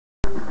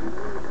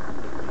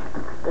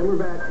And we're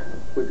back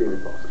with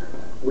David Foster.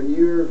 When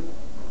you're,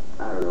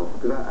 I don't know,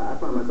 because I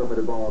find myself at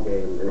a ball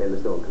game and the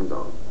Stone comes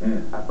on.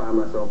 I find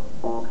myself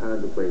all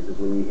kinds of places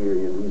when you hear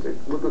your music.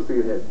 What goes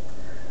through your head?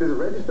 Does it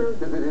register?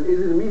 Is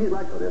it immediate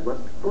like, oh, there's my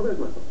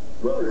song?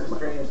 Well, it's a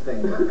strange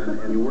thing,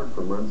 and you work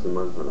for months and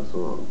months on a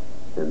song,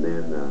 and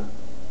then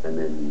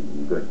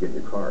you go to get in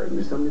your car, and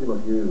there's something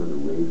about hearing it on the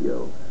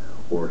radio,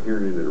 or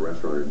hearing it in a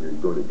restaurant, or you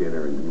go to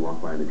dinner and you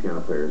walk by and the piano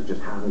player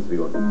just happens to be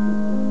going.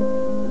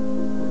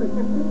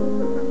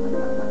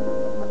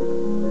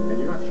 And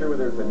you're not sure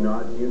whether it's a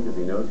nod to you because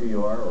he knows who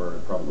you are, or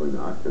probably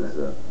not,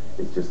 because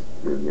it's just,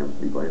 you have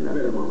to be playing that.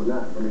 It's better when it's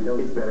not.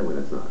 It's better when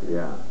it's not.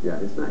 Yeah,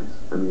 it's nice.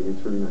 I mean,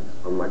 it's really nice.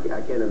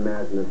 I can't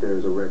imagine that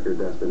there's a record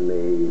that's been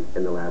made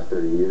in the last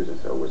 30 years or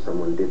so where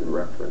someone didn't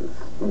reference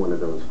one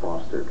of those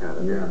Foster kind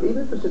of things.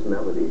 Even if it's just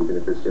melody, even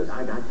if it's just...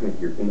 I can't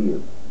hear any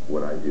of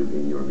what I do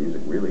in your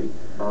music, really.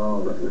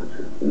 Oh, that's not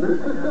true.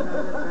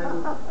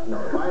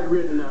 No, if I had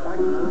written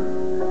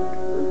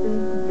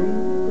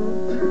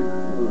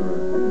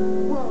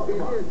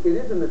It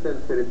is in the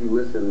sense that if you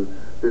listen,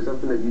 there's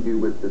something that you do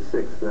with the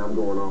Sixth, and I'm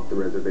going off the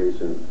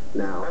reservation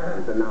now,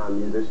 the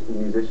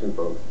non-musician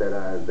folks that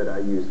I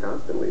use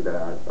constantly, that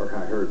I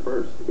heard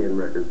first in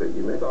records that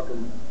you make. Okay.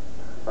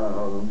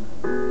 Oh,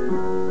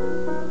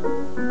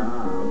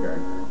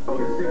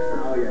 the Sixth.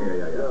 Oh,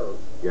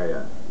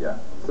 yeah. Yeah.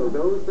 So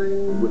those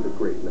things with a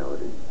great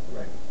melody.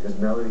 Right. Because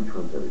melody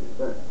trumps everything.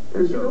 Right.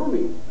 Because you know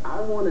me, I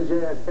want to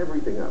jazz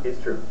everything up.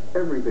 It's true.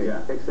 Everything,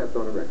 except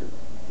on a record.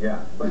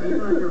 Yeah, but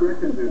even on your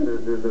records,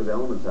 there's those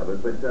elements of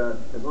it. But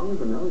as long as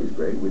the melody's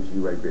great, which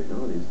you write great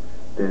melodies,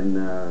 then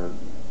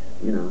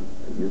you're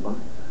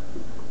fine.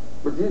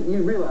 But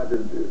you realize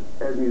that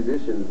as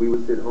musicians, we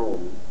would sit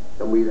home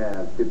and we'd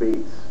have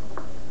debates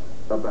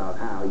about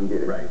how you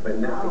did it. Right, but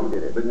now you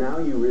did it. But now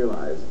you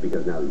realize,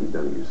 because now that you've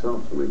done it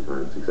yourself so many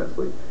times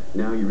successfully,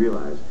 now you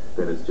realize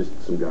that it's just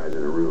some guys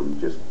in a room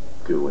just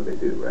doing what they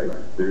do. Right?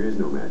 There is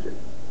no magic.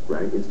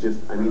 Right? It's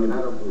just, I mean,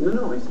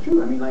 no, it's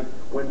true. I mean, like,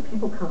 when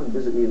people come and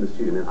visit me in the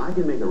studio, man, I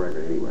can make a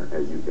record anywhere,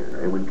 as you can.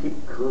 And when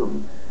people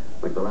come,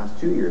 like the last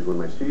 2 years, when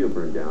my studio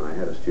burned down, I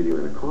had a studio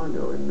in a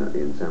condo in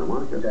Santa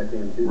Monica. That's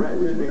in too. Right,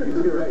 which is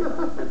too, right.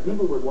 And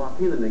people would walk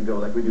in and they'd go,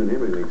 like we do in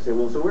everything, they'd say,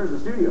 well, so where's the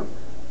studio?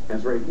 And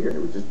it's right here. It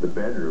was just the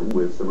bedroom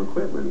with some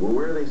equipment. Well,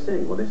 where do they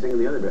sing? Well, they sing in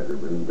the other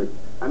bedroom. And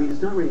I mean,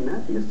 it's not really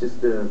magic. It's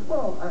just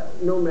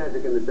no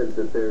magic in the sense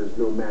that there's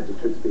no magic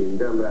tricks being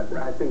done, but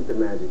I think the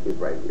magic is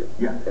right here.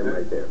 Yeah. And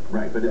right there.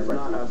 Right, but it's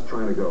not us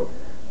trying to go,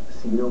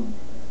 see,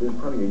 there's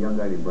probably a young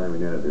guy named Brian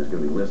McNetta that's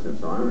going to be listening,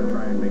 so I'm going to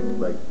try and make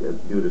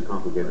do it as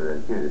complicated as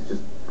I can. It's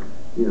just,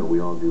 we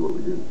all do what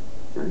we do,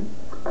 right?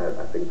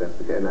 I think that's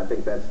the case, and I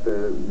think that's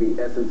the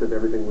essence of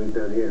everything we've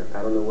done here.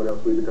 I don't know what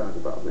else we could talk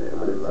about, man,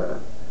 but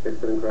it's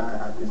been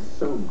incredible. It's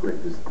so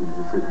great to sit and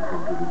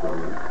talk to you.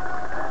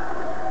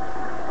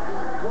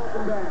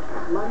 Welcome back.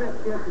 My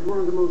next guest is one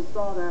of the most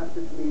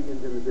sought-after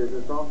comedians in the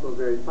business, also a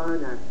very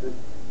fine actress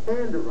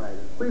and a writer.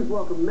 Please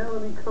welcome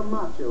Melanie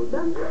Camacho.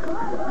 That's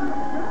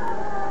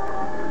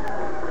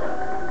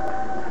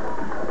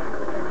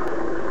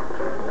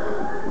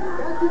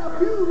your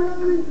cue,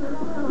 Melanie.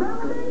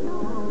 Melanie.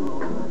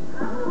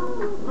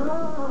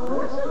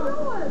 What you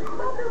doing?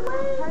 Something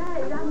weird.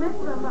 Hey, I met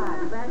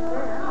somebody back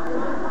there.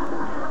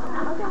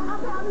 Okay,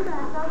 I'll be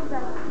back.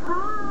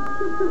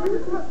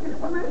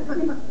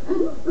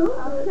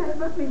 Okay,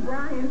 must be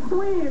Brian's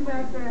twin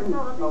back there.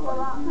 So people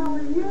out. How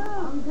are you?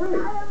 I'm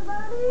great. Hi,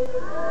 everybody.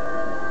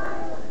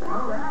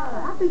 All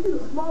right. I think you're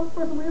the smallest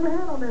person we ever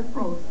had on that scene.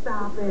 Oh,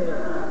 stop it.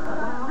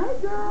 Wow. Hey,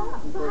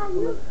 girl. So how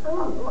you?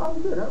 Oh,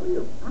 I'm good. How are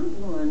you? I'm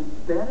doing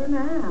better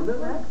now.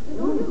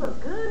 You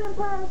look good in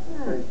person.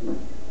 Thank you.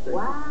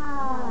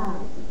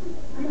 Wow.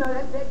 You know,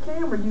 that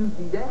camera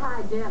that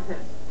high def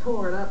has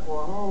tore it up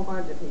for a whole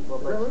bunch of people.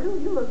 But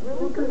you look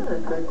really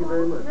good. Thank you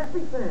very much.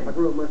 Everything. I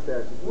grew a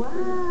mustache.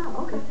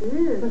 Wow. Okay.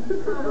 Good. Are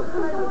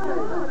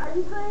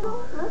you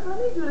single? Let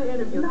me do the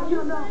interview. No,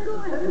 you're not.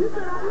 You said, are you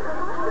single?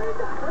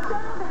 What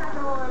y'all got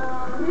going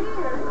on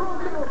here?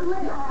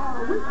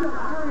 We just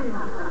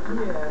friends.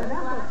 Yeah. And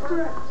that's a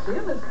stretch.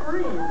 Them is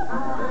friends.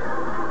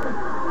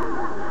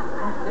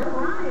 They're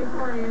Ryan's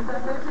friends. I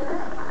bet you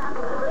that.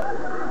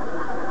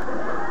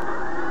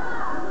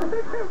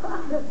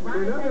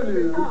 In other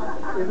news,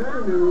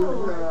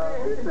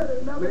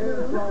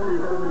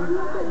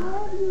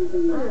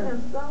 I am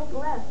so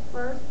blessed.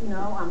 First,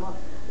 I'm at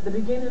the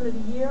beginning of the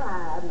year,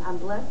 I'm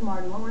blessed.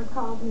 Martin Lawrence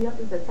calls me up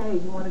and says, hey,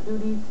 you want to do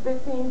these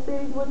 15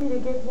 cities with me to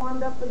get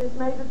warmed up for this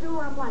major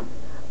tour? I'm like,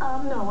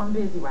 no, I'm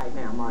busy right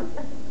now, Martin.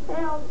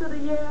 Hell to the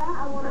yeah,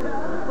 I want to go.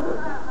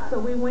 So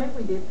we went,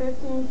 we did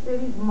 15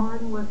 cities.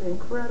 Martin was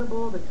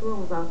incredible. The tour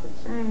was off the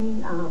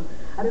chain.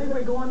 I think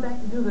we're going back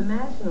to do the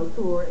national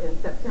tour in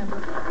September.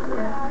 That's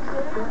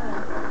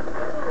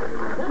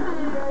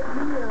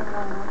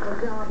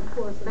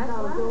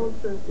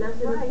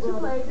right. You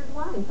played his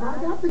wife. I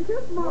got to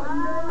kiss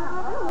Martin.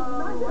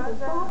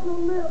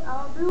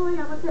 Oh, really?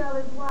 I'm going to tell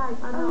his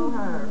wife. I know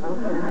her.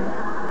 Okay.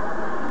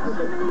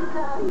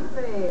 She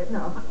said,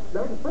 no.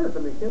 That was the first. I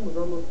mean, Kim was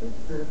almost 50.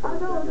 I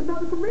know, there's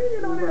another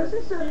comedian on there.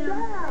 She shut down.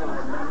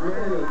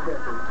 Nanny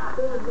exception.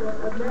 There was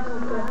a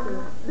nanny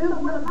exception. So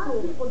what a lot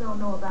of people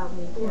don't know about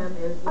me, Kim,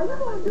 is... Are you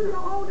going to do your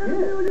own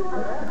interview? You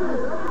want to do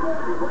it?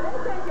 Well,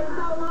 they taking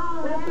so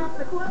long to ask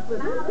the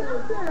question.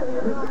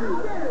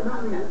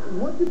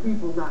 What do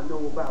people not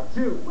know about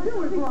you? What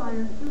do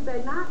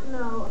they not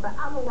know about...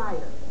 I'm a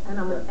writer, and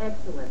I'm an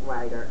excellent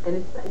writer. And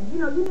it's, you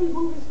know, you need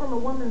movies from a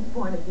woman's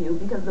point of view,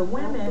 because the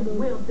women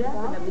will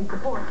definitely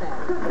support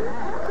that.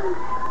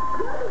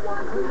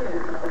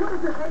 What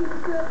is it,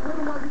 80%? We're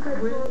the ones who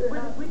take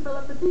We fill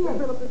up the theater.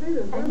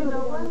 And you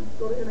know what?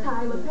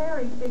 Tyler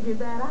Perry figured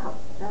that out.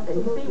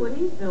 And you see what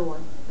he's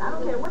doing. I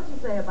don't care what you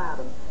say about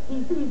him.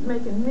 He's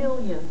making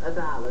millions of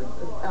dollars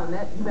on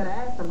that. You better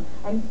ask him.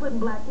 And he's putting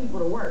black people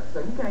to work. So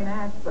you can't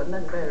ask for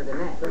nothing better than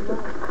that.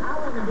 I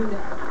want to do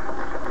that.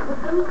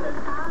 Producer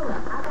Tyler.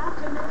 I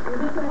got your next.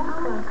 Did you say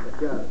holla?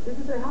 Did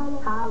you say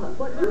holla? Holla.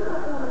 But you were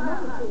on a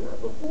mega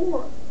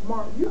before,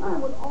 Mark. You've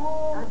been with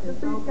all the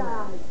big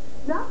guys.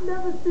 Now, I've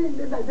never seen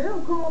them. Like, they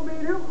don't call me,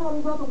 they don't call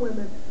these other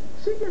women.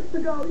 She gets to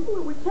go, you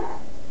went with Cat.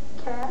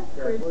 Cat,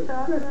 Chris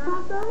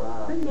Tucker.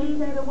 Wow.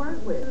 Easy to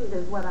work with,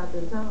 is what I've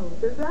been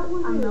told. Is that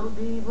what I'm no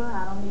diva.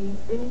 I don't need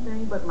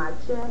anything but my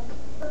check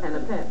and a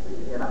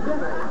Pepsi. And I'm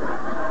just like,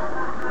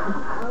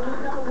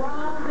 no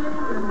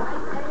ramen and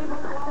white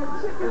tablecloth and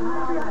chicken.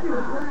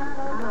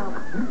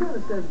 You kind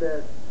of said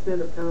that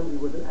stand-up comedy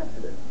was an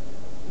accident.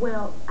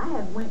 Well, I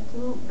had went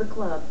to the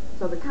club,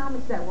 so the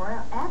comics that were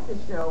at the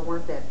show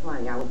weren't that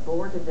funny. I was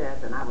bored to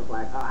death, and I was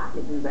like, oh, I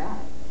could do that,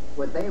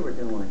 what they were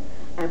doing.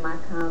 And my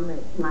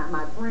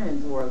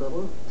friends were a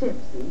little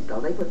tipsy, so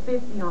they put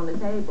 50 on the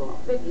table,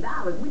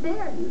 $50, we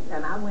dare you.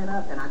 And I went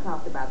up and I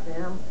talked about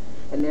them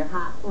and their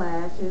hot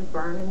flashes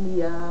burning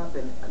me up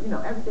and, you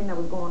know, everything that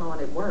was going on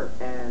at work.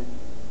 And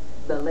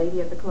the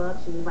lady at the club,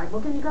 she was like,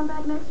 well, can you come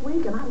back next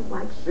week? And I was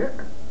like,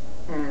 sure.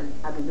 And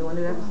I've been doing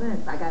it ever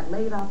since. I got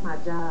laid off my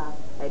job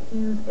at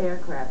Hughes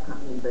Aircraft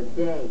Company the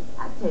day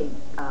I taped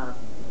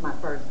my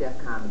first Def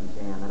Comedy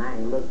Jam, and I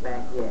ain't looked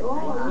back yet. Oh,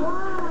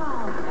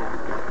 wow.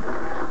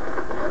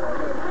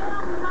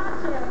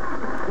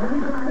 When we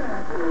come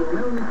back,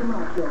 Melanie come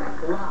out, show.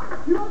 Wow.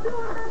 You don't do it,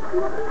 man. You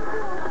don't do it.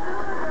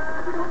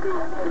 You don't do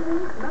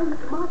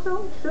it. My show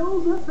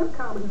shows us her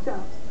comedy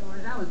chops.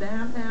 I was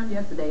downtown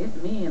yesterday. It's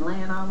me and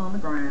laying all on the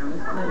ground.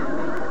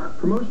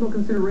 Promotional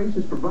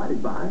considerations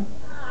provided by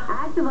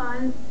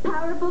Activon's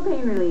Powerful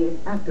Pain Relief.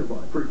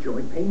 Activon for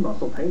joint pain,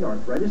 muscle pain,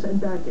 arthritis, and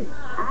backache.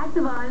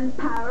 Activon's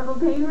Powerful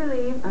Pain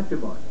Relief.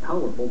 Activon,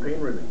 powerful pain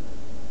relief.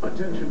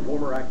 Attention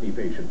former acne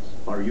patients.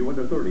 Are you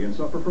under 30 and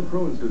suffer from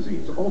Crohn's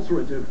disease,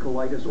 ulcerative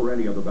colitis, or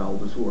any other bowel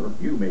disorder?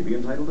 You may be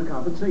entitled to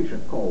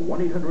compensation. Call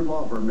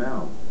 1-800-LAW-FIRM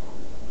now.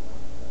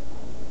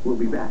 We'll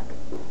be back.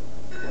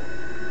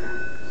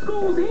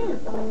 School's in.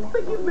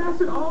 Think you've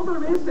mastered all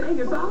there is to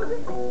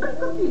Angusology?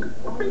 Think again.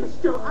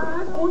 Feast your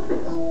eyes on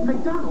this.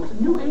 McDonald's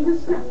new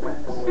Angus Snack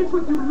Wraps. It's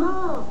what you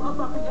love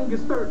about the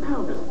Angus Third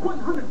Pounders.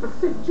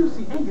 100%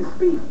 juicy Angus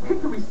beef,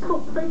 hickory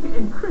smoked bacon,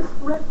 and crisp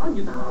red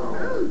onions.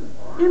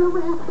 In a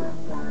wrap.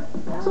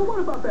 So what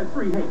about that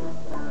free hate?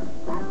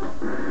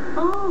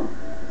 Oh,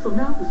 so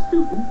now the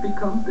student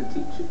becomes the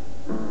teacher.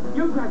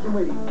 You're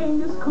graduating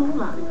Angus cum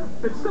laude.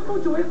 The simple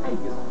joy of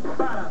Angus.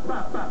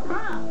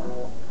 Ba-da-ba-ba-ba.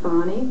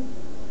 Bonnie,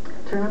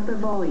 turn up the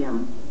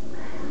volume.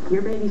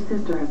 Your baby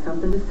sister has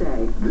something to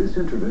say. This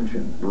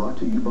intervention brought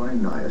to you by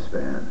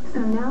Niaspan. So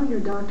now your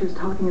doctor's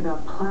talking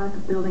about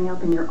plaque building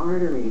up in your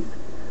arteries.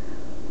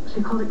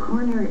 She called it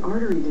coronary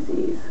artery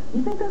disease.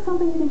 You think that's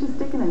something you can just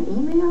stick in an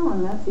email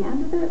and that's the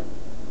end of it?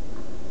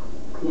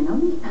 You know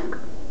me?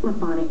 Look,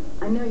 Bonnie,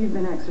 I know you've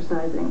been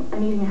exercising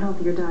and eating a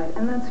healthier diet,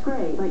 and that's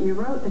great, but you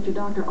wrote that your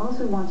doctor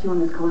also wants you on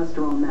this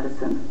cholesterol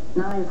medicine,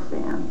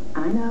 Niaspan.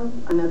 I know,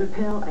 another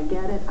pill, I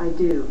get it, I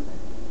do.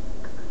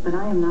 But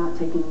I am not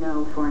taking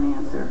no for an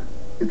answer.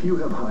 If you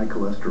have high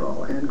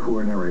cholesterol and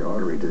coronary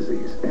artery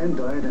disease, and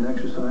diet and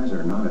exercise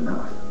are not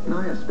enough,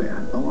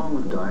 Niaspan, along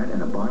with diet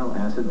and a bile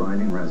acid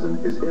binding resin,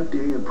 is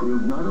FDA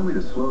approved not only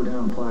to slow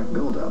down plaque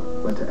buildup,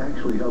 but to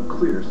actually help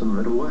clear some of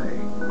it away.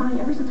 Bonnie,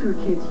 ever since we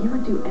were kids, you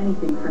would do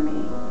anything for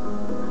me.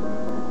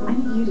 I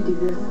need you to do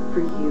this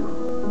for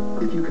you.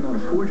 If you cannot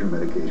afford your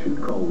medication,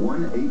 call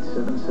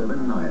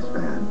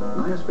 1-877-NIASPAN.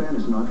 Niaspan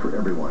is not for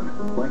everyone,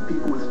 like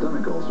people with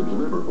stomach ulcers,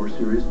 liver, or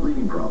serious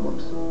bleeding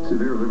problems.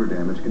 Severe liver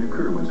damage can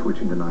occur when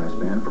switching to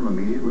Niaspan from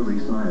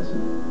immediate-release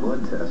niacin.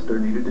 Blood tests are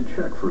needed to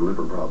check for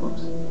liver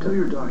problems. Tell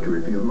your doctor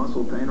if you have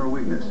muscle pain or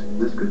weakness.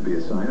 This could be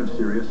a sign of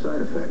serious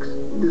side effects.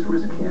 This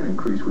risk can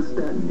increase with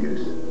statin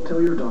use.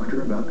 Tell your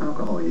doctor about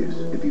alcohol use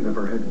if you've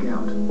ever had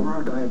gout or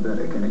are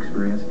diabetic and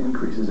experience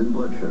increases in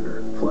blood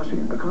sugar.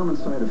 Flushing, a common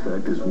side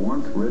effect is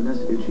warmth, redness,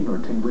 itching, or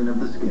tingling of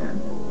the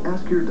skin.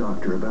 Ask your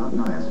doctor about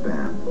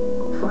Niaspan.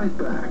 Fight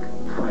back.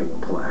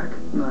 Fight plaque.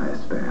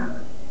 Niaspan.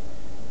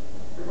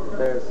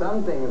 There are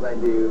some things I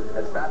do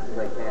as fast as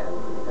I can,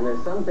 and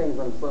there's some things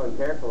I'm slow and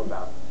careful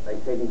about,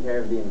 like taking care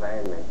of the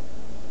environment.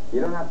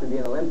 You don't have to be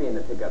an Olympian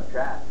to pick up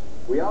trash.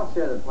 We all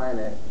share the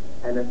planet,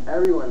 and if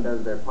everyone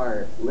does their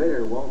part,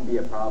 litter won't be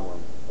a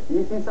problem. If If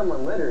you see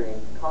someone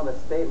littering, call the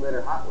state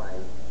litter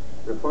hotline.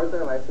 Report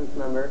their license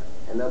number,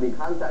 and they'll be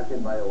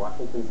contacted by the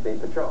Washington State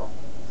Patrol.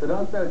 So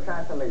don't throw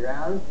trash on the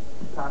ground,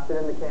 toss it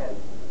in the can.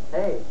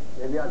 Hey,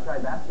 maybe I'll try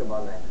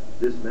basketball next.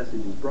 This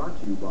message is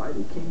brought to you by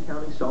the King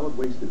County Solid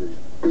Waste Division.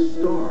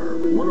 Star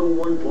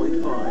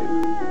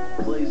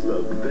 101.5 plays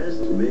the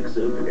best mix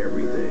of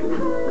everything.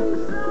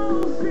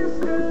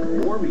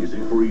 More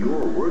music for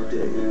your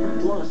workday,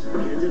 plus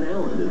Kent and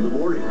Allen in the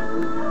morning.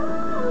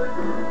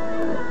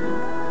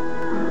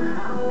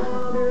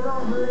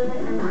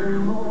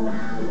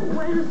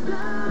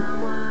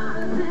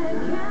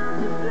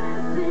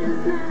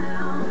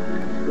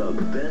 The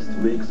best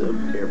mix of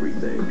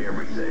everything.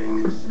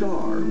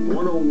 Star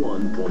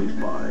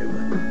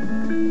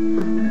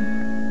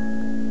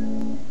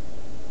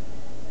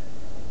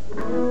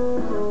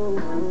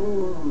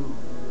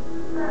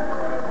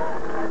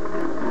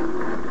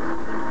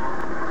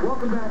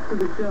Welcome back to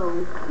the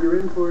show. You're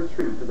in for a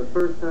treat. For the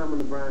first time on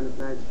the Brian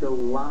McKnight Show,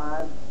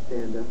 live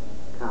stand-up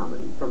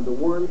comedy from the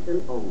one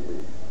and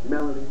only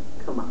Melanie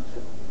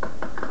Camacho.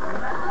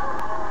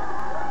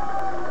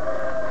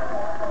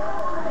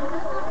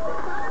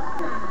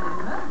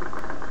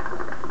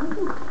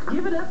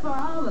 Give it up for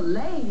all the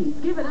ladies.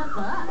 Give it up for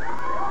us.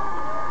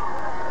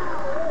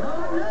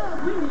 Lord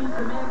knows we need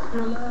some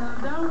extra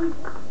love, don't we?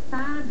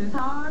 Times is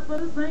hard for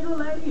the single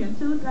lady in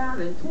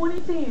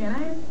 2010,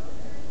 ain't it?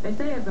 They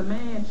say it's a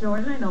man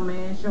shortage. There ain't no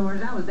man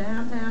shortage. I was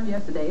downtown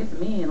yesterday. It's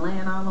men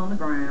laying all on the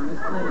ground.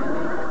 It's plenty of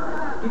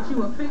men. Get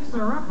you a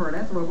fixer-upper.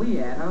 That's where we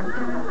at,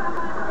 okay?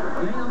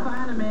 You ain't gonna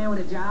find a man with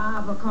a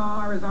job, a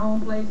car, his own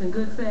place, and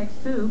good sex,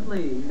 too,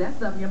 please. That's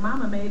stuff your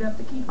mama made up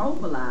to keep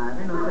hope alive.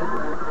 Ain't no such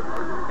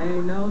thing.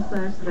 Ain't no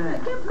such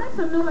thing. Make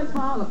some noise for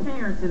all the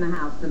parents in the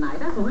house tonight.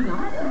 That's what we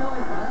gonna make some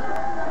noise for us.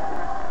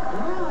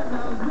 Lord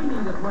knows we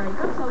need a break.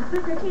 I'm so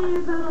sick of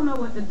kids, I don't know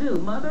what to do.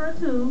 Mother or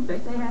two, they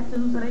say have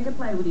to so they can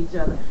play with each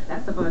other.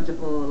 That's a bunch of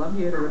bull. I'm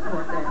here to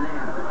report that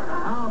now.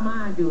 All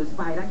mine do is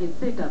fight. I get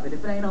sick of it.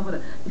 If it ain't over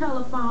the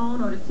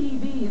telephone or the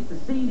TV, it's the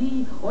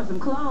CD or some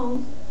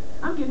clothes.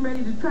 I'm getting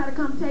ready to try to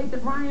come tape the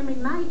Brian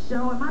McKnight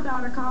Show, and my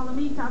daughter calling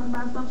me talking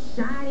about some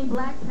shiny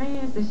black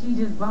pants that she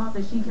just bought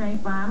that she can't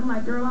find. I'm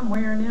like, girl, I'm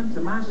wearing them to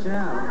my show.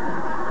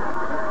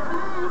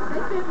 Thanks,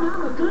 they fit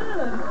mama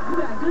good. You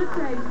got good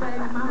taste,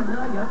 baby. Mama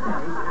love your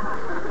taste.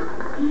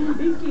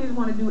 These kids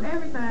want to do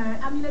everything.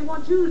 I mean, they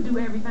want you to do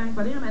everything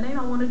for them, and they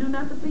don't want to do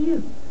nothing for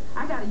you.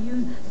 I got to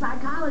use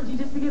psychology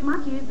just to get my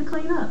kids to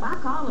clean up. I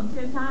call them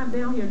 10 times,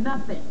 they don't hear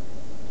nothing.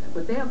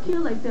 But they'll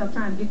kill themselves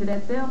trying to get to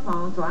that cell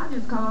phone, so I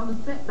just call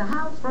the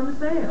house from the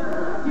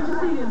cell. You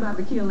should see them about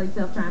to kill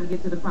themselves trying to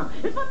get to the phone.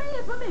 It's for me,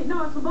 it's for me.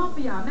 No, it's for both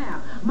of y'all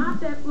now. Mop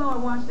that floor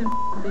and wash them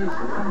dishes.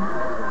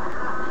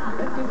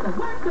 Let's get some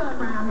work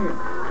done around here.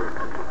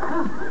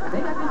 Oh,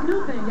 they got this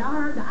new thing. Y'all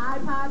heard the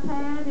iPod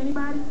pad?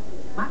 Anybody?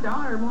 My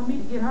daughter want me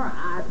to get her an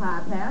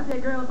iPod pad. I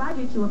said, girl, if I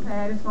get you a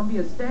pad, it's going to be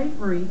a stay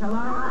free.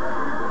 Hello?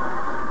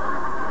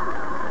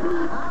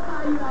 I'll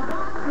buy you a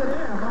box for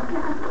them,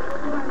 okay?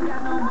 You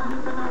got no money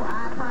for no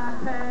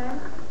iPod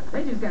pad.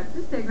 They just got,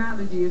 this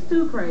technology is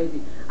too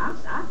crazy.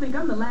 I think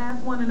I'm the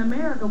last one in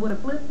America with a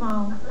flip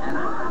phone. And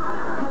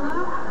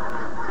hello?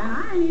 And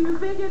I ain't even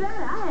figured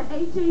that. I had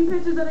 18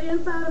 pictures of the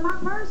inside of my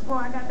purse before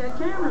I got that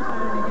camera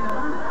turned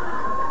together.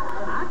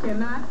 I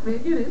cannot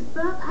figure this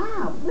stuff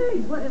out.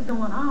 Please, what is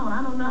going on?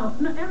 I don't know.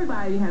 No,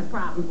 everybody has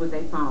problems with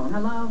their phone.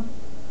 Hello?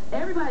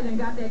 Everybody done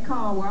got that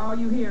call where all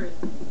you hear is...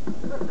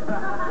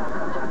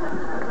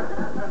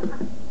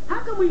 How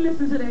come we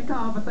listen to that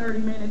call for 30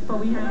 minutes before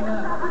we hang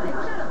up? I say,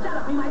 shut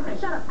up. You might say,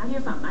 shut up. I hear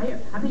something. I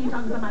think you're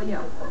talking to somebody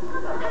else.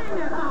 Hang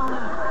that phone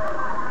up.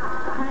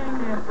 Hang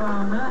that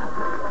phone up.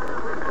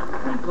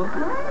 People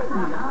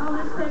crazy. All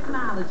this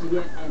technology,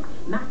 and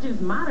not just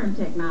modern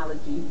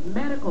technology,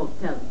 medical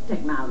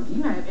technology.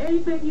 You have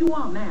anything you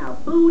want now.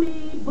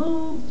 Booty,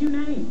 boobs, you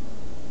name it.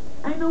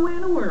 Ain't nowhere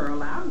in the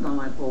world I'm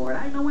going for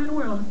it. Ain't nowhere in the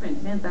world I'm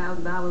spending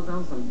 $10,000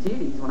 on some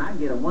titties when I can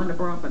get a Wonder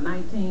Bra for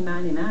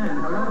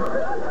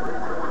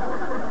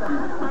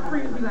 $19.99. My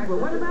friends be like, well,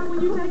 what about when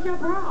you take your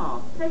bra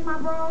off? Take my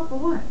bra off for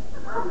what?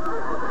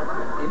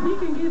 If he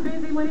can get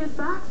busy with his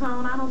socks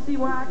on, I don't see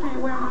why I can't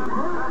wear my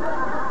bra.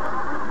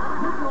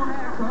 You're gonna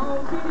have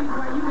cold titties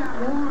while you got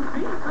warm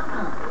feet.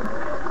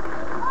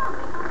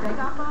 Take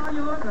off all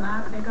yours and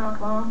I'll take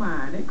off all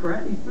mine. They're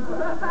crazy.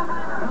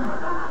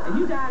 And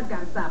you guys got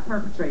to stop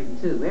perpetrating,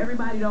 too.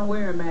 Everybody don't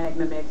wear a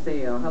Magnum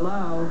XL.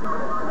 Hello?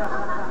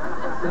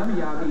 Some of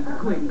y'all need to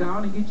quit. Go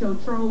on and get your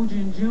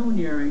Trojan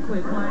Jr. and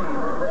quit playing.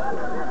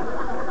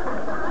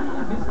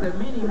 Mr.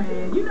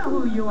 Miniman, you know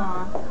who you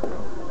are.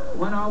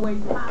 One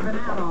always popping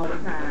out all the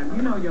time.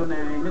 You know your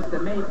name, Mr.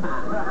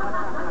 Maypop.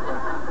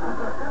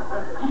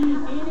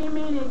 Any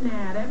minute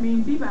now, that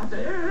means he about to...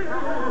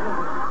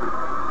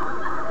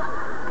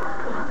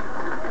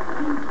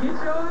 Get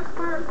yours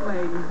first,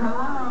 ladies.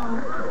 Hello?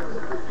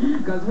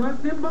 Because once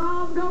them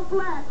balls go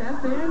flat,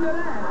 that's the end of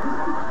that.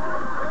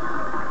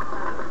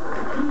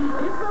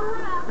 It's a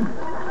wrap.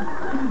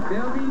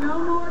 There'll be no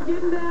more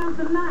getting down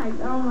tonight.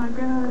 Oh, my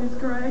God, it's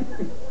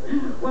crazy.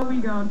 What we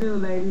gonna do,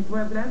 ladies?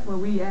 Well, that's where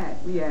we at.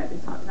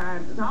 It's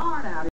hard out here.